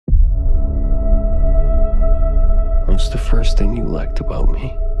What's the first thing you liked about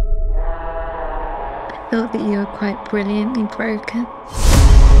me? I thought that you were quite brilliantly broken.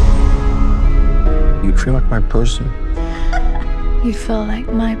 You feel like my person. You feel like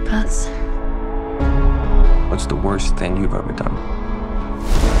my person. What's the worst thing you've ever done?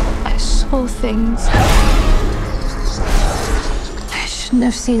 I saw things. I shouldn't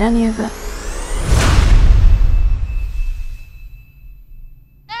have seen any of it.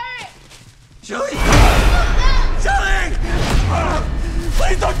 Shelly! Shelly!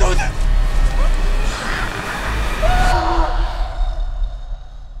 Please don't do this!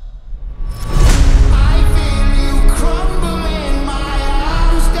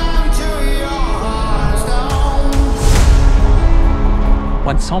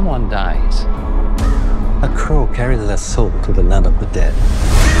 When someone dies, a crow carries their soul to the land of the dead.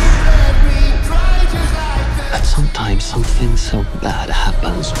 and sometimes something so bad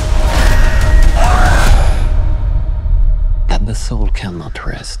happens that the soul cannot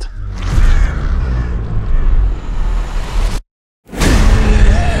rest.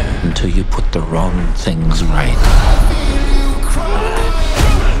 Until you put the wrong things right.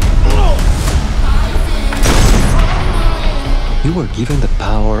 You were given the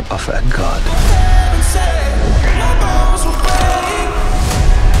power of a god.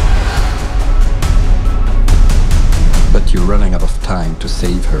 But you're running out of time to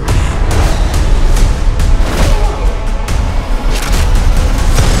save her.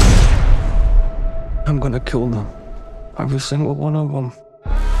 I'm gonna kill them. Every single one of them.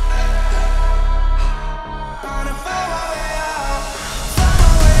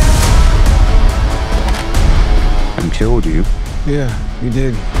 And killed you? Yeah, you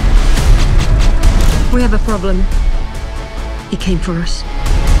did. We have a problem. He came for us.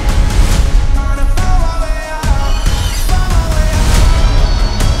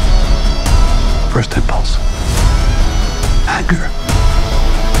 First impulse. Anger.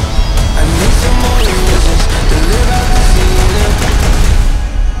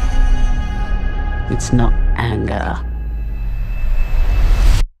 It's not anger.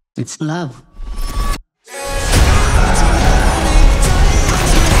 It's love.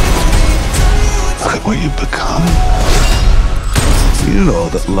 Look at what you've become. You know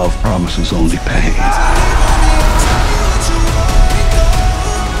that love promises only pain.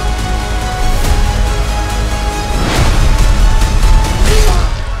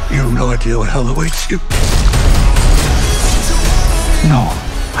 You have no idea what hell awaits you. No,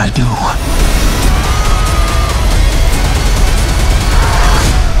 I do.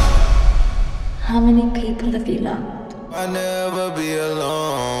 How many people have you loved? I'll never be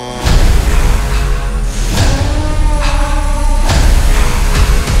alone.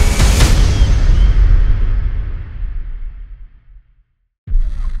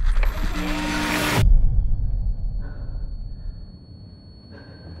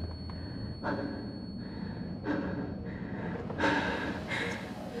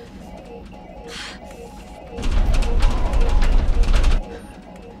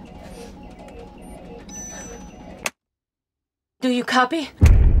 Do you copy?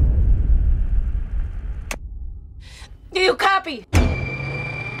 Do you copy?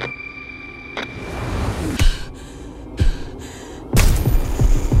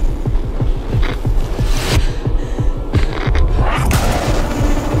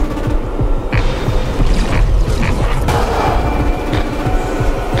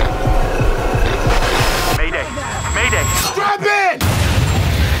 Mayday! Mayday! Strap in!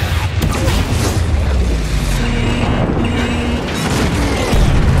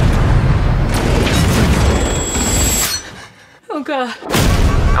 Oh god.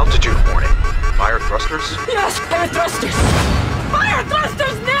 Altitude warning. Fire thrusters? Yes! Fire thrusters! Fire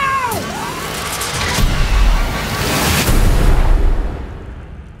thrusters now!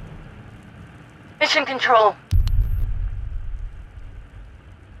 Mission control.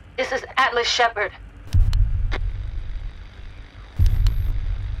 This is Atlas Shepard.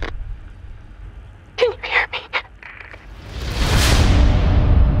 Can you hear me?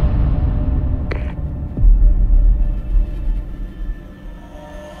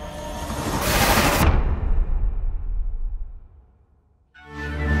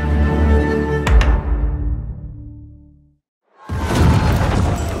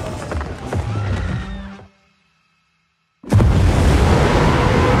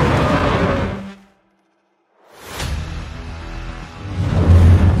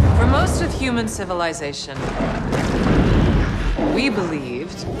 Human civilization, we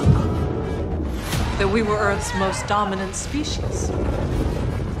believed that we were Earth's most dominant species.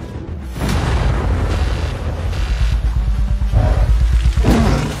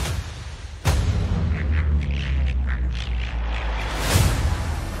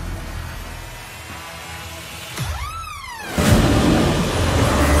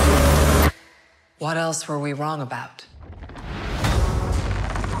 What else were we wrong about?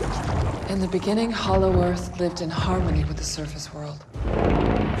 In the beginning, Hollow Earth lived in harmony with the surface world.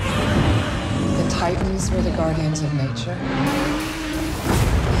 The Titans were the guardians of nature.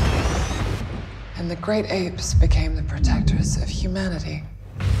 And the great apes became the protectors of humanity.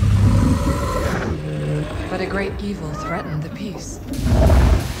 But a great evil threatened the peace.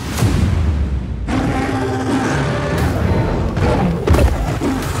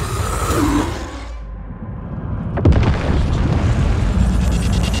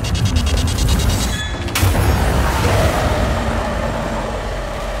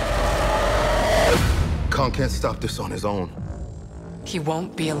 Kong can't stop this on his own. He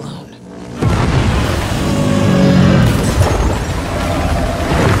won't be alone.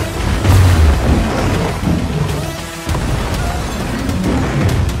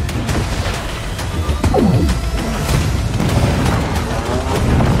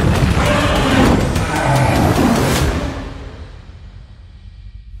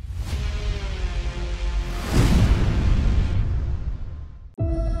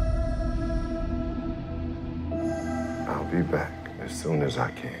 I'll be back as soon as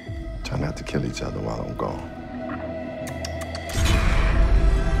I can. Try not to kill each other while I'm gone.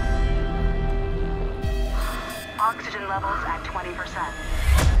 Oxygen levels at 20%.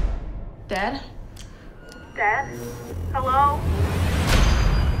 Dad? Dad? Hello?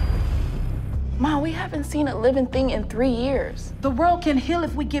 Mom, we haven't seen a living thing in 3 years. The world can heal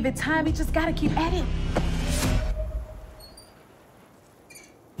if we give it time. We just gotta keep at it.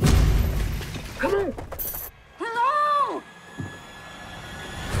 Come on. Hello?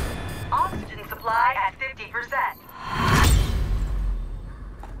 Oxygen supply at 50%.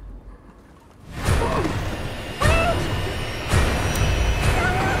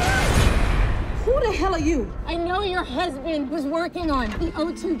 Who the hell are you? I know your husband was working on the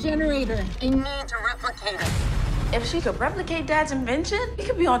O2 generator. I need to replicate it. If she could replicate Dad's invention, he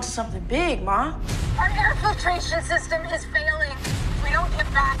could be onto something big, Ma. Our air filtration system is failing. If we don't get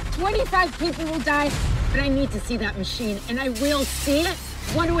back, 25 people will die. But I need to see that machine, and I will see it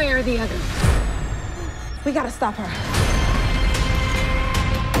one way or the other. We gotta stop her.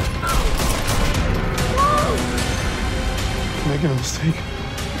 You're making a mistake.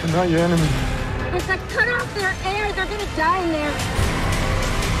 I'm not your enemy. If I cut off their air, they're gonna die in there.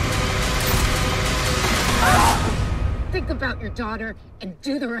 Think about your daughter and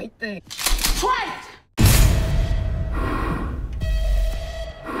do the right thing. Try it!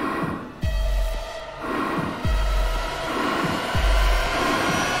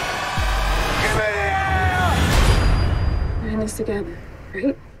 We're in this together,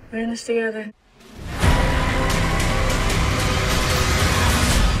 right? We're in this together.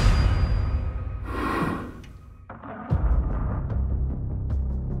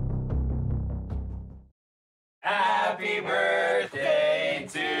 Happy birthday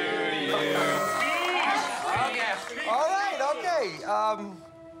to you. All right, okay.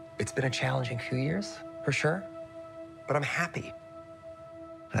 It's been a challenging few years, for sure. But I'm happy.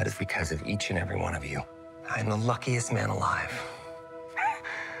 That is because of each and every one of you. I'm the luckiest man alive.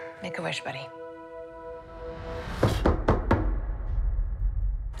 Make a wish, buddy.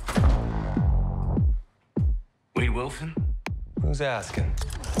 Wade Wilson? Who's asking?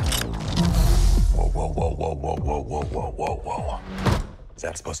 Whoa, whoa, whoa, whoa, whoa, whoa, whoa, whoa, whoa, whoa. Is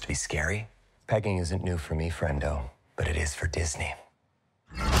that supposed to be scary? Pegging isn't new for me, friendo, but it is for Disney.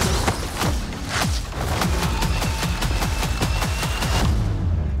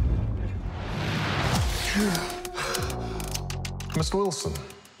 Mr. Wilson,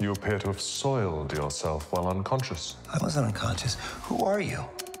 you appear to have soiled yourself while unconscious. I wasn't unconscious. Who are you?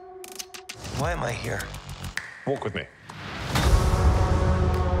 Why am I here? Walk with me.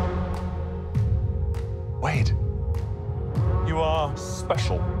 Wade, you are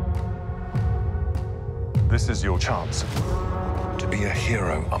special. This is your chance. To be a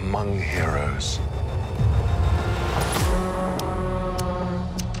hero among heroes.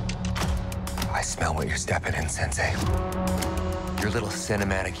 I smell what you're stepping in, Sensei. Your little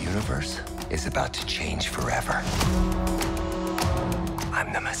cinematic universe is about to change forever.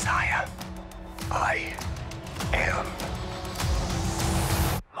 I'm the Messiah. I am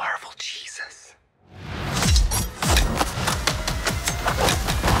Marvel Jesus.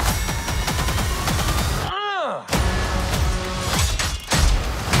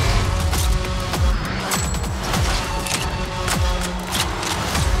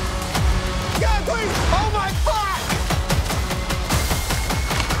 God, please! Oh my fuck!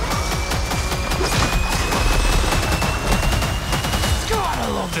 God, I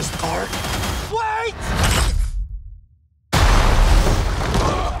love this part. Wait!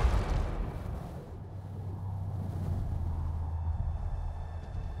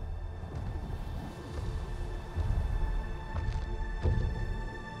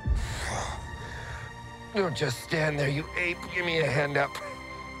 Don't just stand there, you ape. Give me a hand up.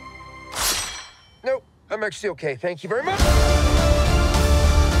 Nope, I'm actually okay. Thank you very much.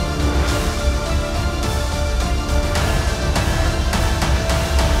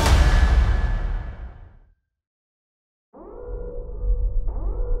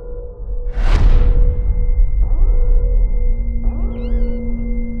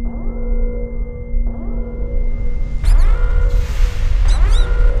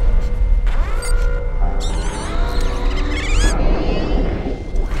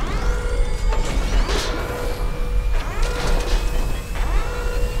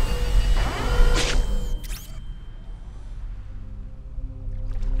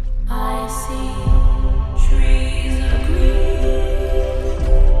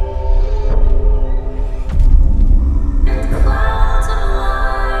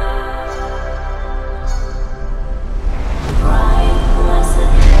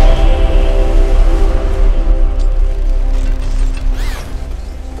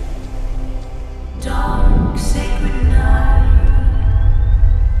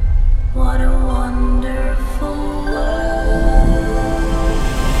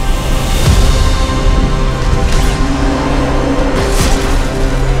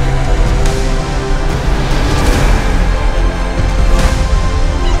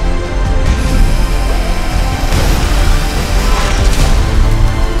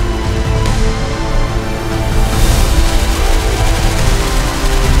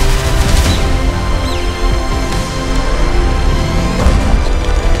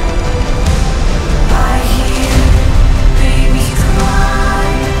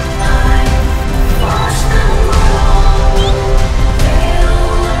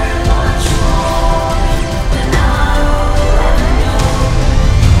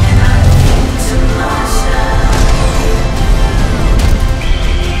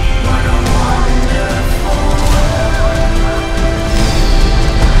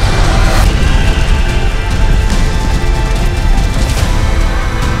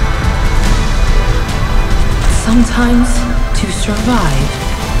 Sometimes, to survive,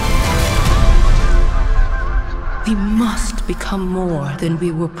 we must become more than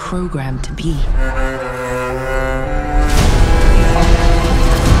we were programmed to be.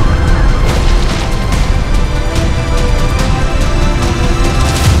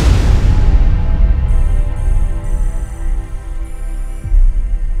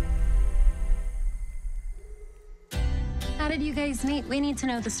 How did you guys meet? We need to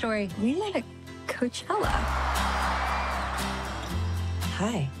know the story. We met at Coachella.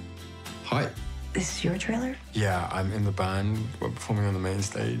 Hi. Hi. This is your trailer? Yeah, I'm in the band. We're performing on the main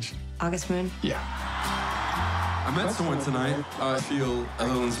stage. August Moon? Yeah. I met someone tonight. I feel a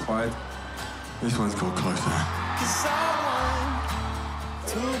little inspired. This one's called Closer.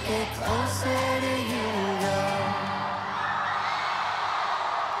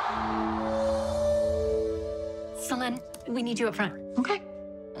 Celine, we need you up front. Okay.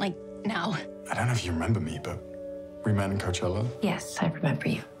 Like, now. I don't know if you remember me, but we met in Coachella. Yes, I remember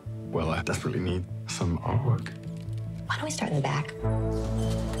you. Well, I desperately need some artwork. Why don't we start in the back?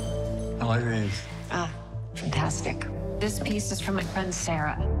 I like these. Ah, fantastic. This piece is from my friend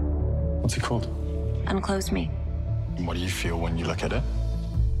Sarah. What's it called? Unclose Me. And what do you feel when you look at it?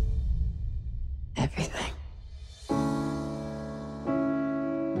 Everything.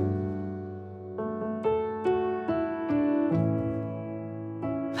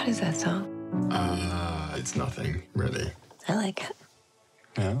 What is that song? It's nothing, really. I like it.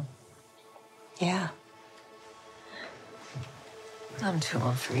 Yeah? Yeah. I'm too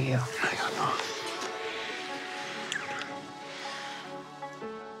old for you. Hang on, no.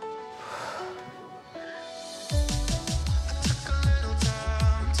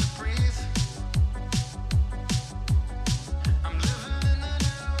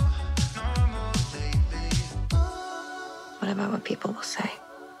 What about what people will say?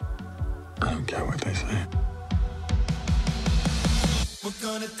 I don't care what they say. We're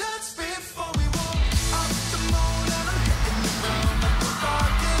gonna dance before we walk up the moon, and I'm hitting the ground like a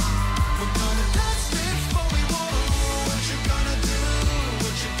rocket. We're gonna dance before we walk. What you gonna do?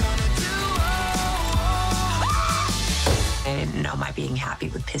 What you gonna do? I didn't know my being happy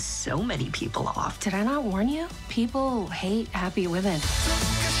would piss so many people off. Did I not warn you? People hate happy women.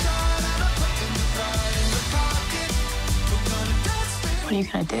 What are you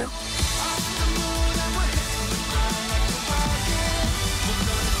gonna do?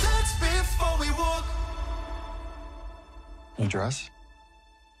 You dress?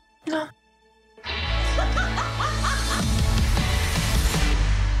 No.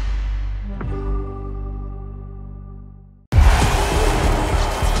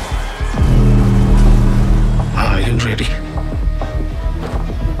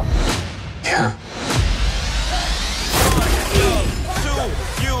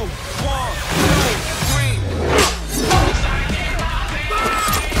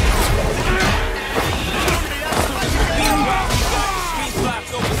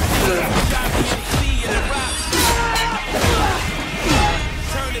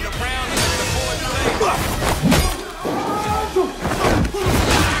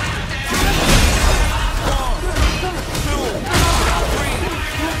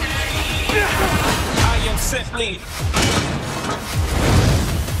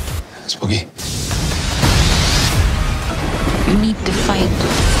 Spooky. You need to fight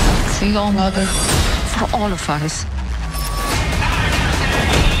for your mother, for all of us.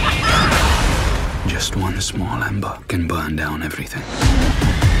 Just one small ember can burn down everything.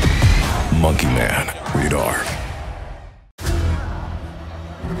 Monkey Man. Rated R.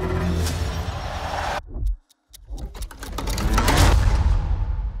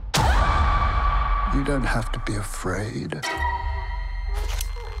 You don't have to be afraid.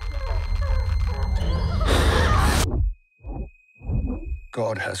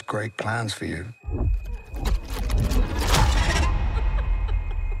 God has great plans for you.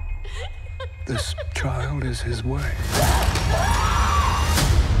 This child is his way.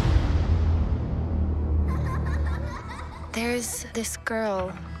 There's this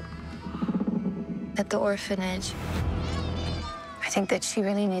girl at the orphanage. I think that she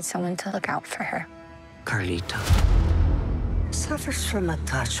really needs someone to look out for her. Carlita suffers from a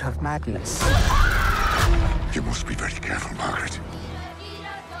touch of madness. You must be very careful, Margaret.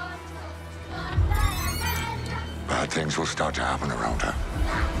 Bad things will start to happen around her.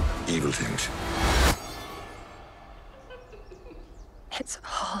 Evil things. It's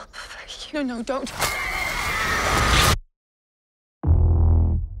all for you. No, don't.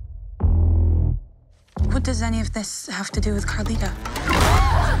 What does any of this have to do with Carlita?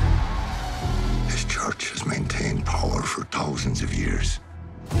 This church has maintained power for thousands of years.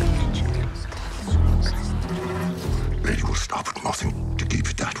 Lady will stop at nothing to keep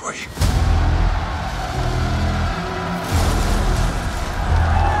it that way.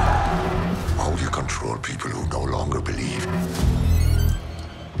 How you control people who no longer believe.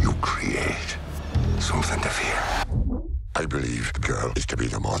 You create something to fear. I believe the girl is to be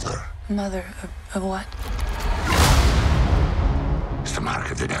the mother. Mother of what? It's the mark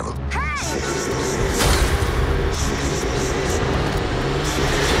of the devil.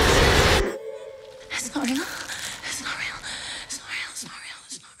 It's not real. It's not real. It's not real. It's not real.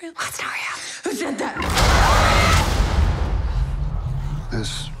 It's not real. It's not real. Who said that?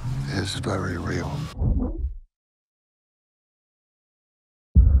 This is very real.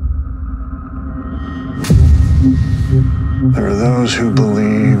 There are those who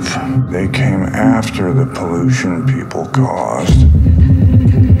believe they came after the pollution people caused.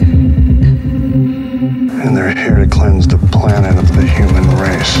 And they're here to cleanse the planet of the human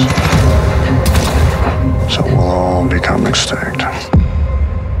race. So we'll all become extinct.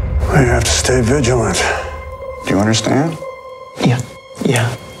 We have to stay vigilant. Do you understand? Yeah.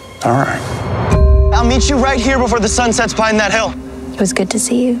 All right. I'll meet you right here before the sun sets behind that hill. It was good to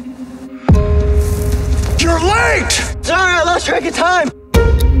see you. You're late! Sorry, I lost track of time.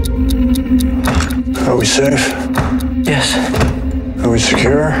 Are we safe? Yes. Are we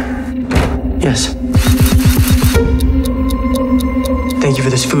secure? Yes. Thank you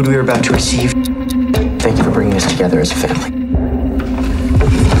for this food we are about to receive. Thank you for bringing us together as a family.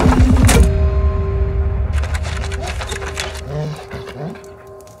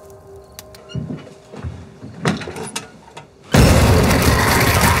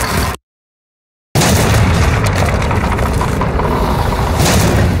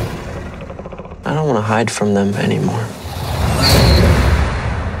 I don't want to hide from them anymore.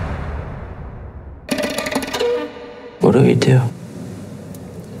 What do we do?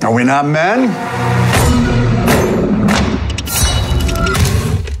 Are we not men?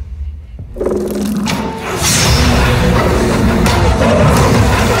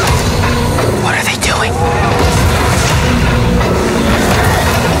 What are they doing?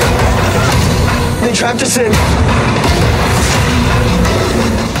 They trapped us in.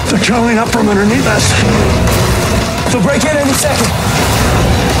 They're crawling up from underneath us. They'll break in any second.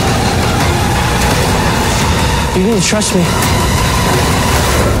 You need to trust me.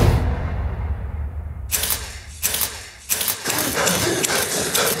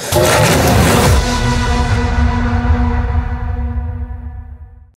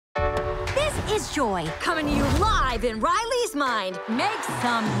 This is Joy, coming to you live in Riley's mind. Make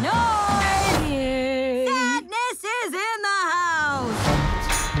some noise! Sadness is in the house!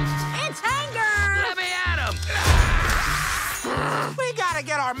 It's anger! Let me at him! We gotta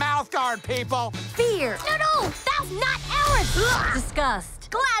get our mouth guard, people! Fear! No, that's not ours! Disgust.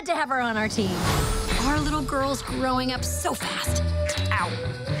 Glad to have her on our team. Our little girl's growing up so fast. Ow.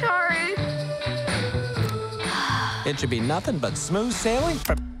 Sorry. It should be nothing but smooth sailing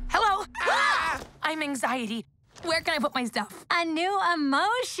from... Hello? I'm anxiety. Where can I put my stuff? A new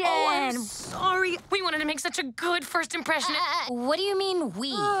emotion. Oh, I'm sorry. We wanted to make such a good first impression. What do you mean,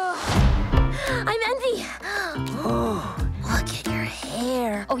 we? I'm Envy. Look at your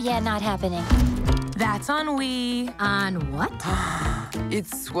hair. Oh, yeah, not happening. That's on we. On what?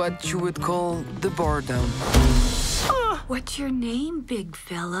 It's what you would call the bar down. What's your name, big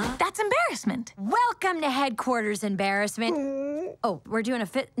fella? That's embarrassment. Welcome to headquarters, embarrassment. Oh, we're doing a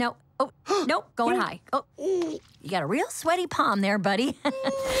fit. No. Oh, nope, going high. Oh, you got a real sweaty palm there, buddy.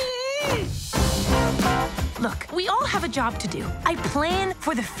 Look, we all have a job to do. I plan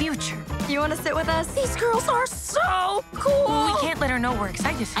for the future. You want to sit with us? These girls are so cool. We can't let her know we're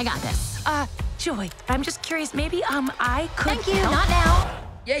excited. I got this. Joy, I'm just curious, maybe, I could Thank you, help. not now.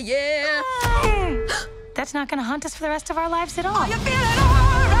 Yeah. That's not gonna haunt us for the rest of our lives at all. Oh, you feeling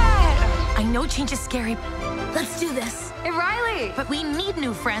all right? I know change is scary, Let's do this. Hey, Riley! But we need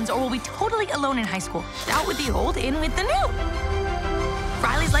new friends or we'll be totally alone in high school. Out with the old, in with the new.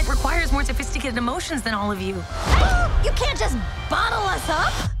 Riley's life requires more sophisticated emotions than all of you. You can't just bottle us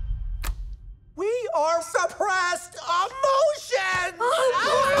up. We are suppressed emotions!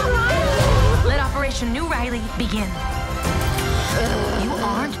 Let Operation New Riley begin. You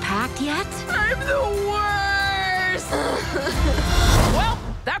aren't packed yet? I'm the worst! Well,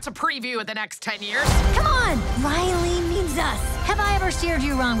 that's a preview of the next 10 years. Come on! Riley needs us. Have I ever steered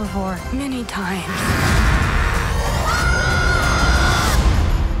you wrong before? Many times.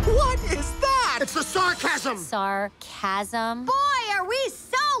 What is that? It's the sarcasm. Sarcasm? Boy, are we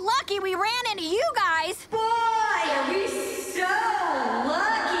so lucky we ran into you guys. Boy, are we so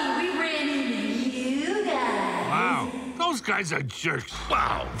lucky we ran into you guys. Wow, those guys are jerks.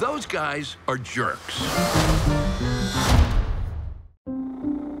 Wow, those guys are jerks.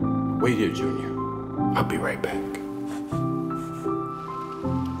 Wait here, Junior. I'll be right back.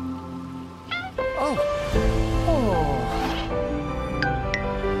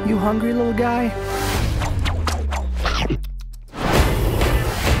 You hungry, little guy?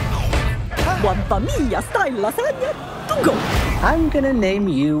 Mamma mia, stai lasagna to go. I'm gonna name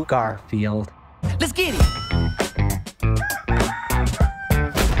you Garfield. Let's get it.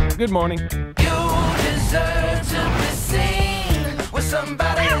 Good morning. You deserve to be seen with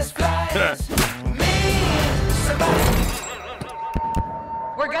somebody as fly as me. Somebody.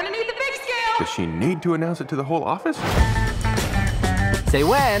 We're gonna need the big scale. Does she need to announce it to the whole office? Say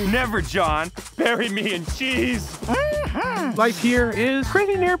when. Never, John. Bury me in cheese. Life here is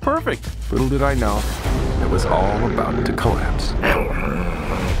pretty near perfect. Little did I know, it was all about to collapse.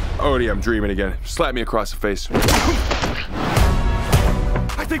 Odie, I'm dreaming again. Slap me across the face.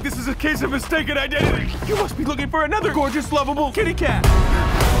 I think this is a case of mistaken identity. You must be looking for another gorgeous, lovable kitty cat.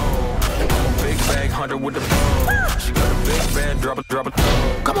 Big bag hunter with the bow. She got a big bad drop it.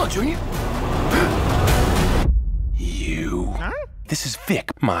 Come on, Junior. You. Huh? This is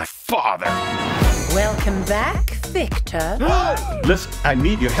Vic, my father. Welcome back, Victor. Listen, I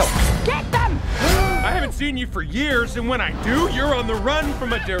need your help. Get them! I haven't seen you for years, and when I do, you're on the run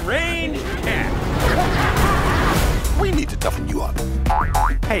from a deranged cat. We need to toughen you up.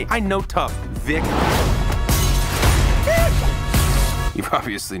 Hey, I know tough, Vic. You've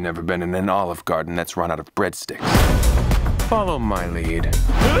obviously never been in an Olive Garden that's run out of breadsticks. Follow my lead.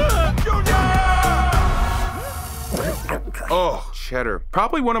 Oh, cheddar.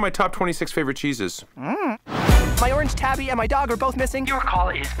 Probably one of my top 26 favorite cheeses. My orange tabby and my dog are both missing. Your call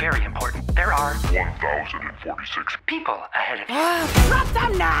is very important. There are 1,046 people ahead of you. Drop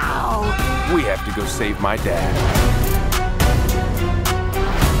them now! We have to go save my dad.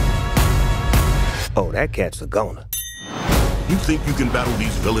 Oh, that cat's a goner. You think you can battle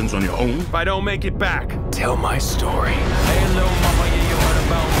these villains on your own? If I don't make it back, tell my story. Hey, little mama, yeah, you heard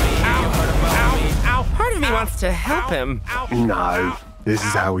about me. Ow, You heard about me. ow, Part of me wants to help him. No, this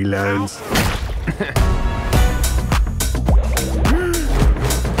is how he learns.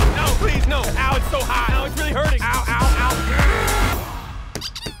 No, please, no. Ow, it's so hot. Ow, it's really hurting. Ow, ow, ow.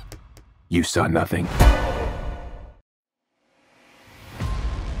 You saw nothing.